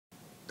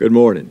Good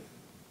morning.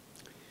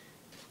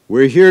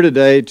 We're here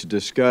today to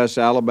discuss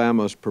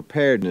Alabama's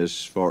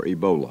preparedness for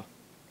Ebola.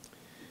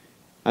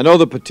 I know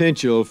the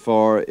potential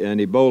for an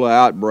Ebola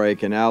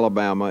outbreak in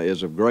Alabama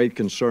is of great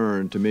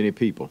concern to many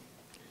people.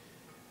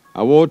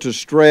 I want to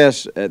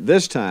stress at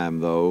this time,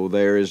 though,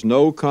 there is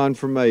no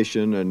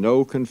confirmation and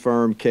no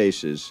confirmed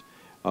cases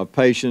of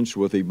patients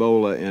with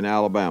Ebola in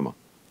Alabama.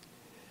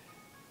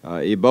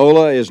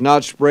 Ebola is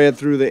not spread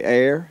through the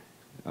air,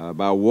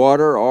 by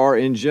water, or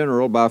in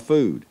general by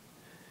food.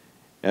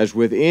 As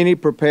with any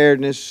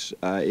preparedness,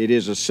 it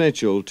is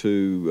essential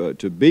to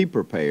be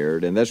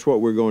prepared, and that's what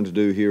we're going to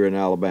do here in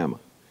Alabama.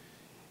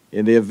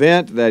 In the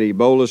event that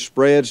Ebola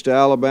spreads to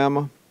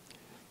Alabama,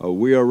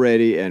 we are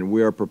ready and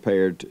we are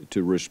prepared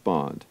to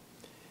respond.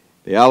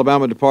 The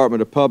Alabama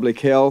Department of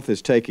Public Health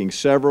is taking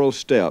several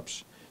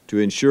steps to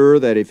ensure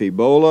that if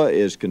Ebola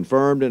is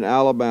confirmed in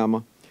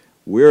Alabama,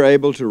 we're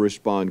able to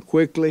respond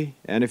quickly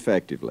and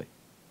effectively.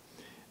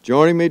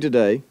 Joining me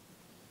today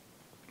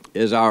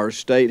is our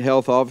State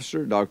Health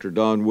Officer, Dr.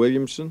 Don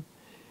Williamson,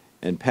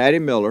 and Patty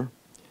Miller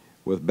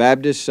with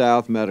Baptist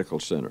South Medical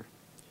Center.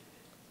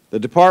 The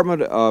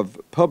Department of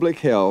Public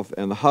Health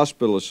and the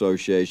Hospital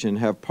Association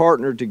have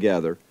partnered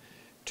together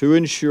to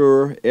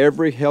ensure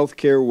every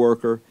healthcare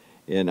worker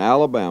in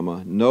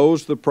Alabama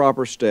knows the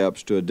proper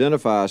steps to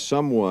identify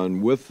someone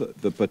with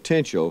the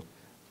potential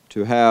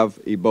to have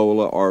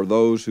Ebola or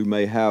those who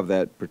may have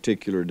that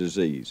particular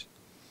disease.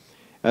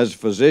 As a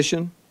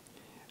physician,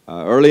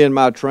 early in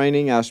my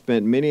training, I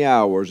spent many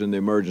hours in the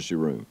emergency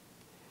room.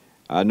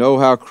 I know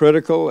how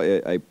critical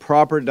a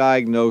proper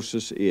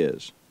diagnosis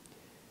is.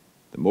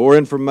 The more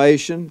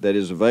information that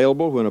is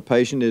available when a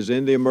patient is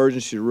in the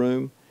emergency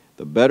room,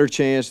 the better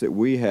chance that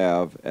we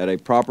have at a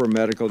proper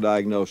medical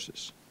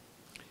diagnosis.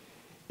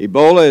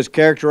 Ebola is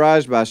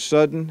characterized by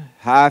sudden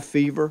high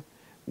fever,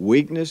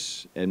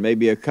 weakness, and may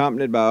be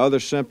accompanied by other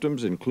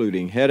symptoms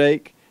including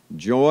headache,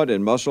 joint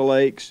and muscle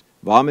aches,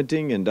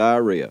 vomiting, and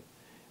diarrhea.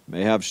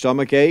 May have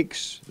stomach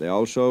aches. They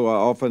also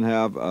often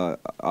have,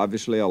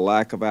 obviously, a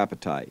lack of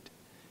appetite.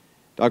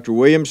 Dr.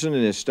 Williamson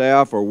and his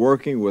staff are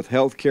working with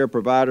healthcare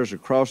providers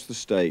across the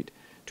state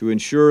to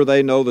ensure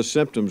they know the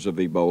symptoms of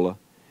Ebola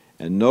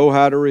and know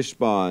how to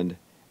respond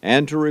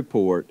and to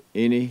report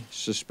any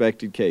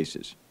suspected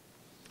cases.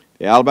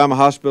 The Alabama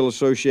Hospital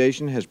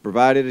Association has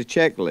provided a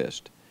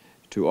checklist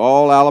to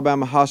all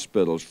Alabama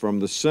hospitals from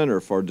the Center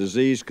for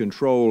Disease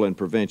Control and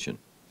Prevention.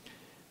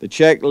 The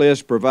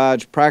checklist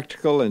provides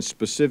practical and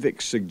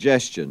specific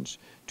suggestions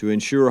to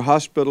ensure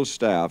hospital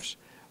staffs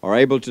are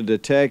able to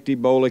detect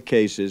Ebola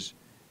cases,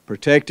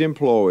 protect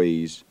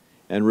employees,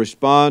 and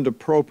respond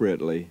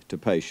appropriately to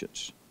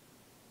patients.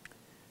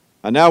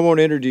 I now want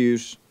to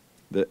introduce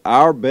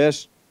our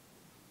best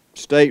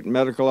state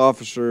medical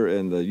officer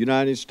in the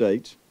United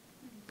States,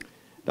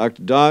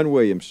 Dr. Don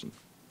Williamson,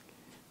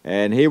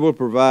 and he will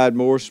provide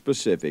more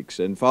specifics.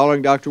 And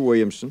following Dr.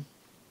 Williamson,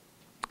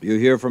 you'll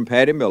hear from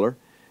Patty Miller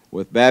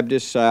with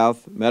Baptist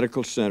South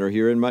Medical Center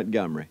here in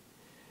Montgomery.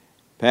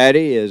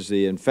 Patty is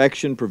the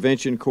Infection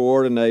Prevention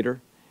Coordinator,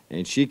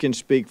 and she can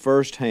speak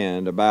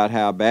firsthand about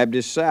how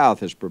Baptist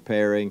South is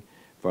preparing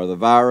for the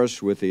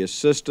virus with the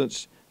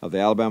assistance of the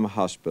Alabama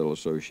Hospital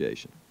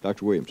Association.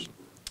 Dr. Williamson.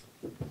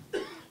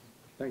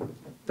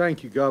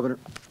 Thank you, Governor.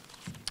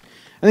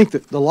 I think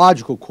that the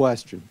logical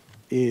question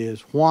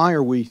is, why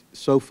are we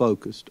so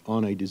focused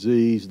on a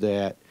disease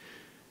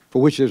for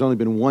which there's only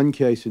been one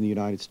case in the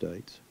United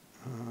States,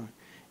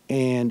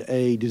 and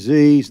a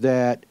disease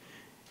that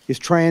is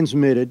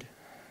transmitted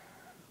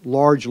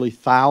largely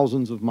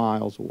thousands of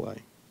miles away?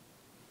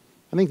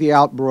 I think the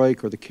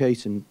outbreak or the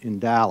case in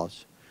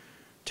Dallas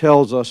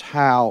tells us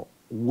how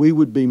we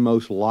would be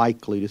most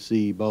likely to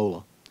see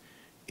Ebola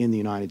in the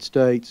United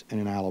States and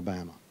in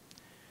Alabama.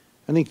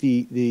 I think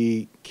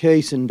the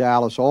case in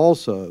Dallas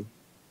also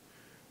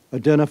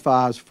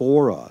identifies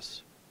for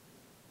us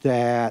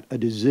that a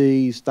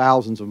disease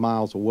thousands of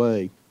miles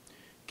away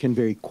can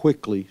very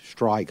quickly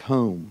strike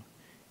home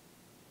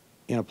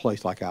in a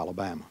place like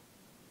Alabama.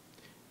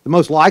 The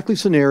most likely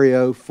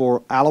scenario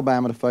for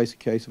Alabama to face a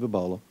case of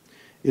Ebola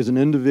is an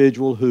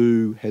individual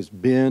who has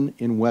been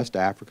in West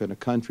Africa, in a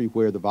country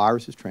where the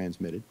virus is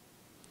transmitted,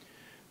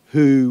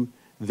 who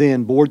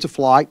then boards a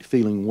flight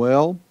feeling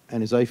well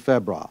and is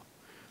afebrile,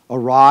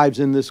 arrives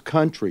in this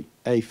country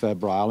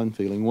afebrile and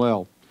feeling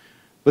well.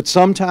 But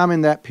sometime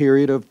in that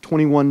period of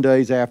 21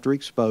 days after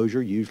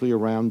exposure, usually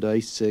around day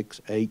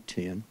 6, 8,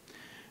 10,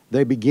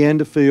 they begin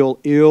to feel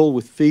ill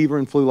with fever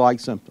and flu-like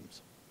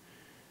symptoms.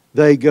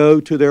 They go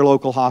to their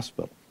local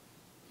hospital.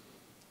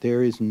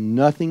 There is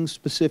nothing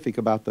specific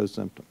about those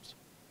symptoms.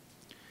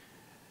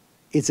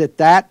 It's at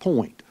that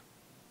point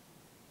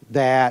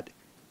that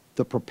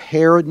the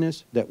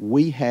preparedness that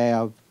we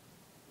have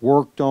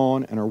worked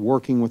on and are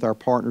working with our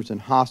partners in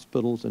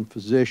hospitals and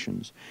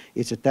physicians,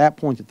 it's at that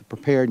point that the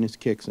preparedness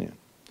kicks in.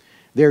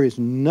 There is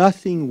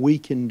nothing we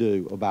can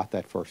do about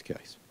that first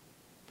case.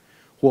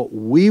 What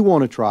we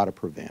want to try to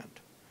prevent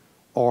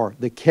are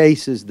the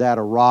cases that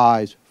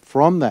arise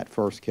from that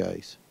first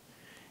case,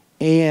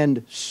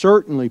 and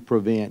certainly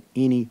prevent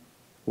any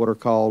what are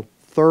called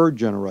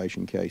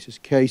third-generation cases,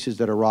 cases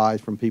that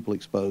arise from people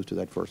exposed to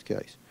that first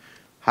case.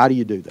 How do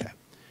you do that?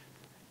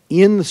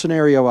 In the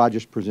scenario I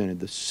just presented,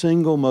 the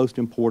single most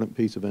important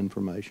piece of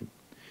information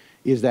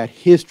is that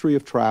history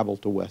of travel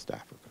to West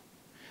Africa.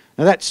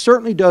 Now, that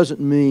certainly doesn't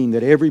mean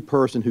that every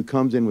person who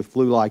comes in with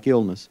flu-like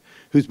illness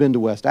who's been to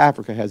West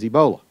Africa has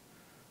Ebola.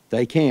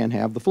 They can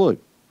have the flu.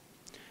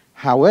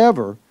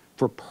 However,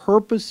 for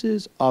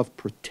purposes of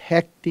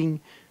protecting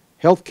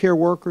healthcare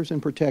workers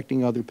and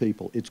protecting other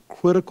people, it's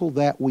critical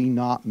that we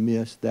not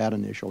miss that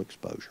initial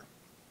exposure,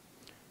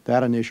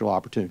 that initial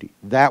opportunity.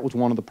 That was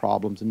one of the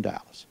problems in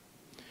Dallas.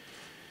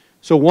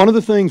 So one of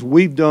the things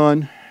we've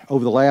done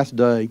over the last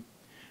day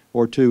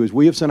or two is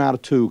we have sent out a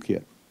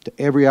toolkit to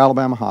every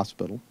Alabama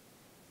hospital,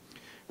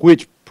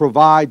 which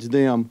provides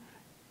them,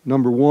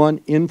 number one,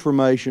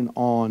 information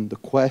on the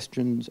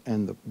questions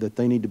that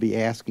they need to be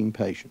asking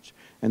patients,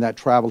 and that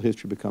travel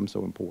history becomes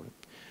so important.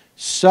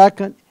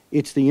 Second,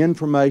 it's the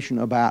information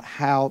about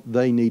how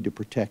they need to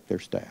protect their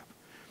staff.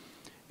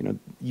 You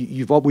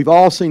know, we've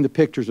all seen the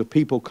pictures of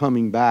people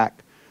coming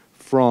back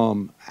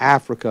from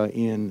Africa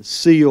in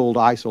sealed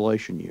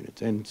isolation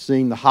units, and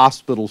seeing the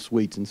hospital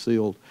suites and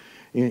sealed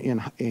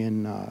in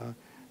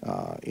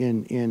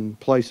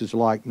places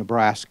like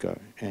Nebraska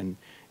and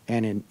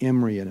in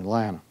Emory and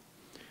Atlanta.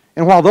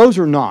 And while those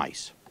are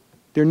nice,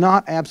 they're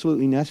not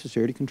absolutely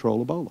necessary to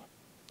control Ebola.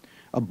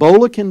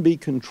 Ebola can be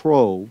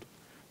controlled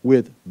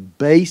with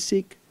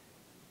basic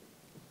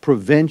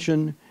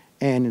prevention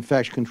and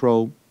infection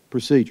control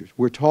procedures.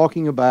 We're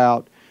talking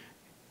about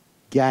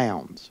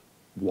gowns,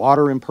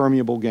 water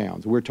impermeable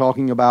gowns. We're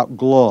talking about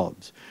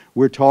gloves.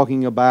 We're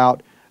talking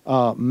about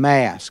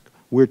masks.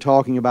 We're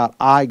talking about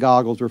eye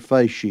goggles or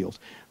face shields.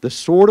 The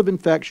sort of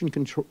infection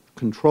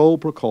control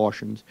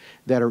precautions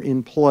that are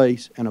in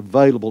place and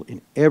available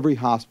in every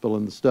hospital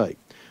in the state.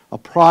 A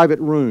private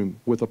room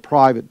with a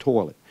private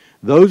toilet.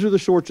 Those are the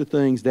sorts of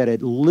things that,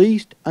 at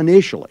least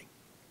initially,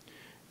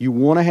 you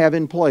want to have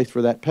in place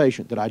for that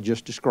patient that I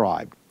just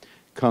described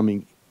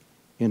coming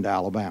into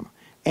Alabama.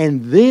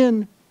 And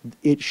then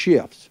it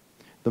shifts.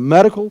 The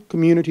medical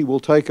community will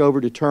take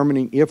over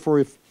determining if or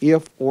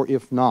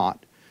if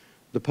not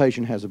the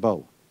patient has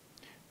Ebola.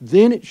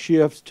 Then it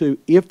shifts to,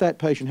 if that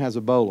patient has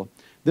Ebola,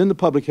 then the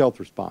public health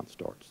response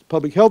starts. The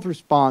public health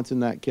response in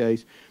that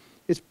case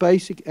is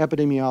basic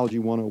epidemiology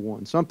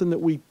 101, something that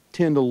we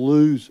tend to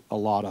lose a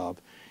lot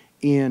of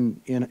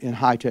in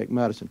high-tech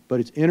medicine. But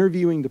it's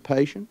interviewing the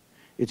patient,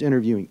 it's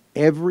interviewing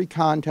every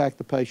contact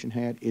the patient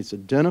had, it's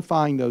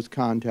identifying those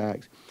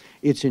contacts,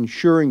 it's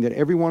ensuring that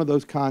every one of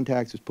those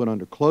contacts is put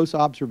under close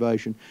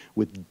observation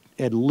with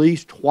at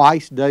least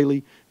twice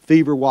daily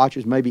fever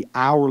watches, maybe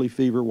hourly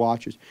fever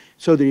watches,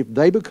 so that if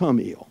they become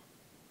ill,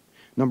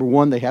 number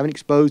one, they haven't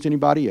exposed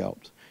anybody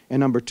else, and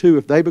number two,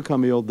 if they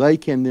become ill, they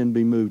can then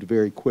be moved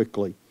very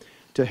quickly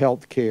to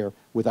health care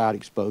without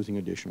exposing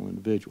additional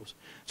individuals.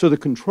 So the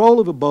control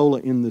of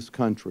Ebola in this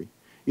country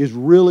is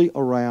really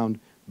around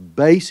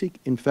basic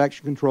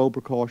infection control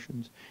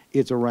precautions.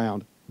 It's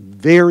around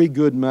very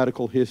good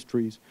medical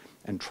histories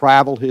and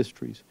travel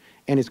histories,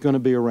 and it's going to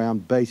be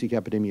around basic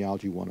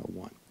epidemiology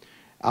 101.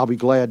 We'll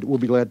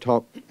be glad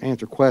to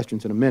answer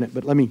questions in a minute,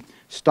 but let me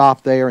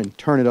stop there and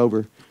turn it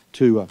over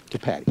to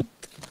Patty.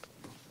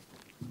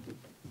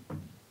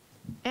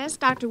 As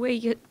Dr.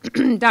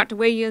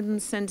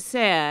 Williamson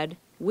said,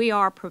 we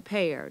are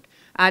prepared.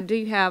 I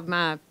do have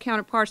my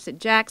counterparts at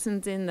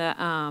Jackson's in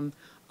the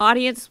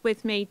audience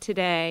with me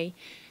today,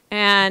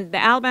 and the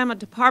Alabama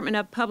Department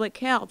of Public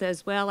Health,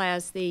 as well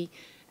as the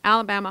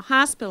Alabama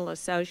Hospital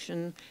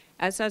Association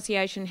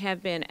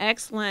have been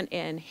excellent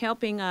in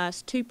helping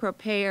us to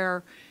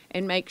prepare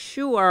and make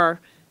sure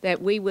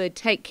that we would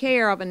take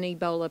care of an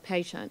Ebola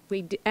patient.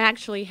 We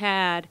actually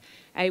had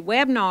a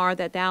webinar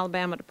that the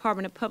Alabama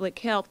Department of Public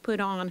Health put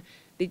on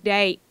the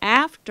day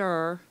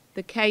after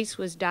the case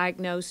was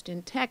diagnosed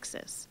in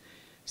Texas.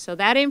 So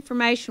that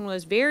information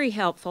was very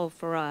helpful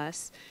for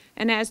us.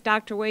 And as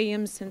Dr.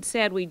 Williamson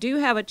said, we do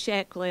have a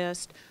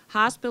checklist.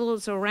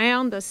 Hospitals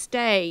around the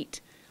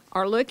state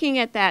are looking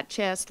at that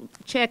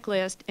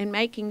checklist and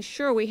making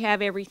sure we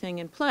have everything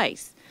in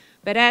place.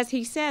 But as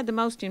he said, the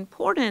most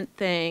important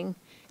thing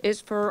is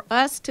for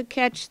us to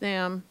catch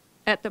them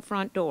at the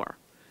front door.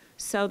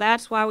 So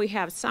that's why we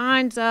have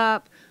signs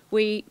up.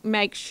 We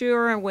make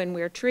sure when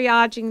we're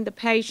triaging the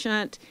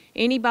patient,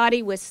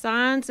 anybody with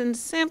signs and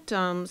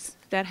symptoms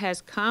that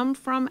has come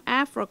from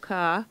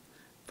Africa,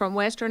 from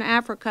Western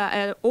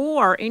Africa,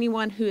 or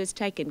anyone who has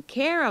taken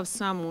care of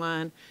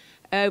someone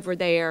over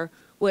there,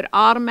 would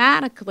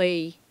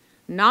automatically,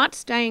 not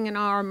staying in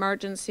our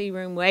emergency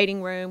room,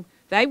 waiting room,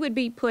 they would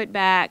be put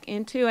back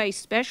into a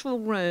special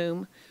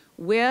room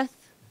with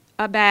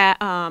a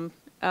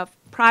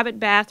private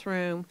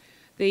bathroom.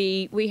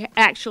 We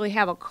actually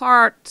have a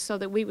cart so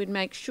that we would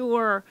make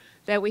sure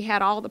that we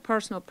had all the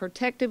personal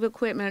protective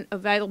equipment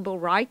available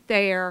right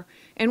there.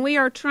 And we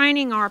are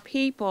training our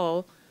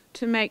people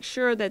to make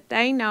sure that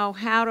they know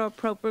how to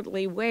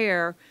appropriately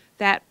wear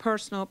that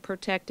personal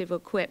protective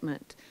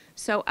equipment.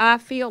 So I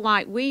feel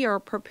like we are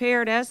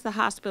prepared as the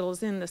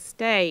hospitals in the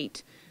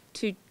state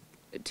to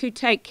to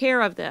take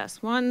care of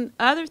this. One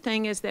other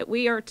thing is that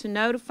we are to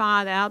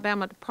notify the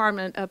Alabama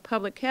Department of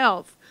Public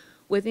Health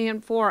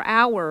within 4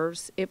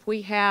 hours if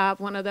we have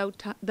one of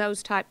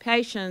those type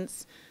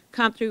patients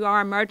come through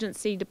our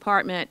emergency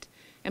department,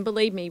 and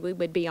believe me, we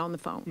would be on the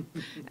phone.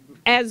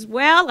 As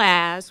well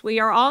as we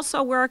are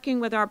also working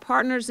with our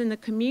partners in the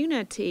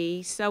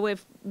community, so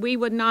if we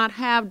would not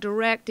have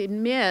direct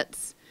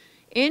admits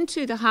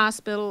into the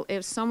hospital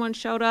if someone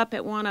showed up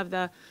at one of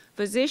the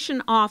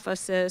physician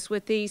offices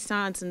with these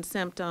signs and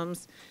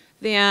symptoms,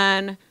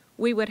 then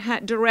we would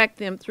direct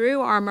them through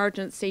our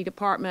emergency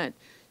department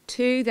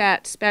to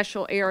that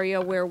special area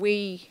where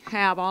we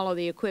have all of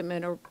the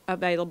equipment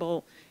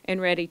available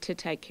and ready to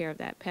take care of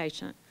that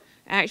patient.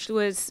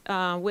 Actually was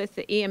with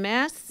the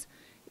EMS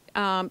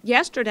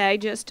yesterday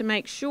just to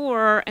make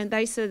sure, and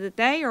they said that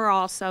they are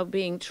also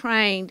being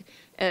trained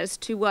as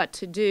to what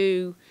to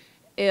do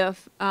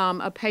if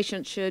a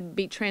patient should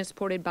be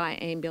transported by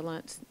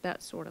ambulance,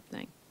 that sort of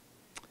thing.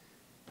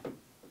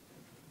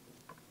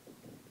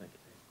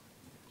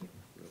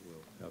 We'll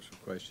have some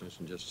questions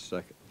in just a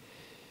second.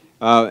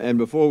 And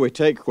before we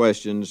take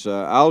questions,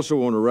 I also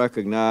want to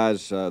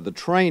recognize the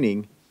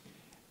training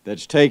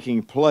that's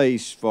taking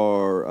place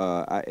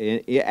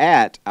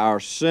at our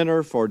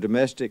Center for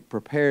Domestic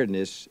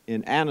Preparedness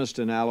in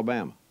Anniston,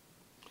 Alabama.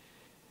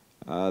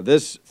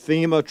 This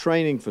FEMA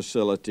training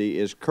facility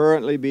is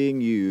currently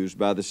being used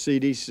by the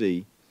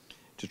CDC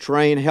to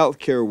train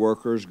healthcare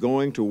workers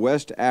going to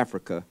West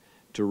Africa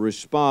to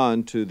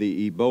respond to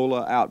the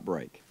Ebola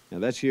outbreak. Now,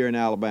 that's here in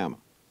Alabama.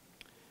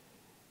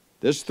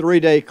 This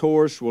 3-day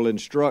course will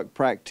instruct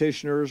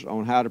practitioners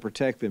on how to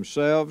protect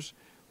themselves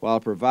while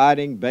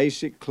providing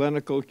basic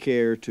clinical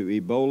care to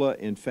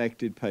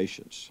Ebola-infected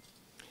patients.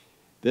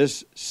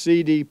 This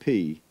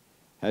CDP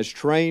has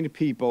trained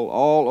people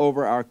all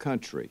over our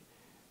country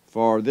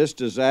for this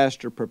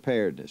disaster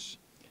preparedness,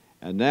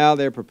 and now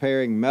they're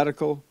preparing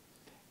medical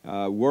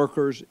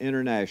workers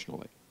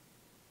internationally.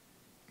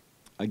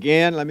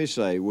 Again, let me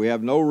say, we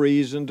have no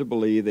reason to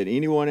believe that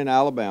anyone in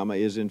Alabama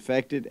is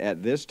infected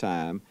at this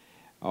time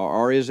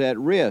or is at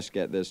risk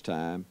at this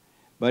time.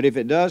 But if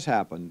it does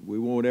happen, we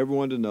want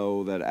everyone to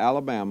know that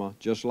Alabama,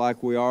 just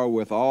like we are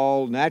with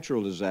all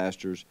natural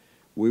disasters,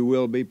 we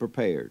will be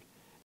prepared.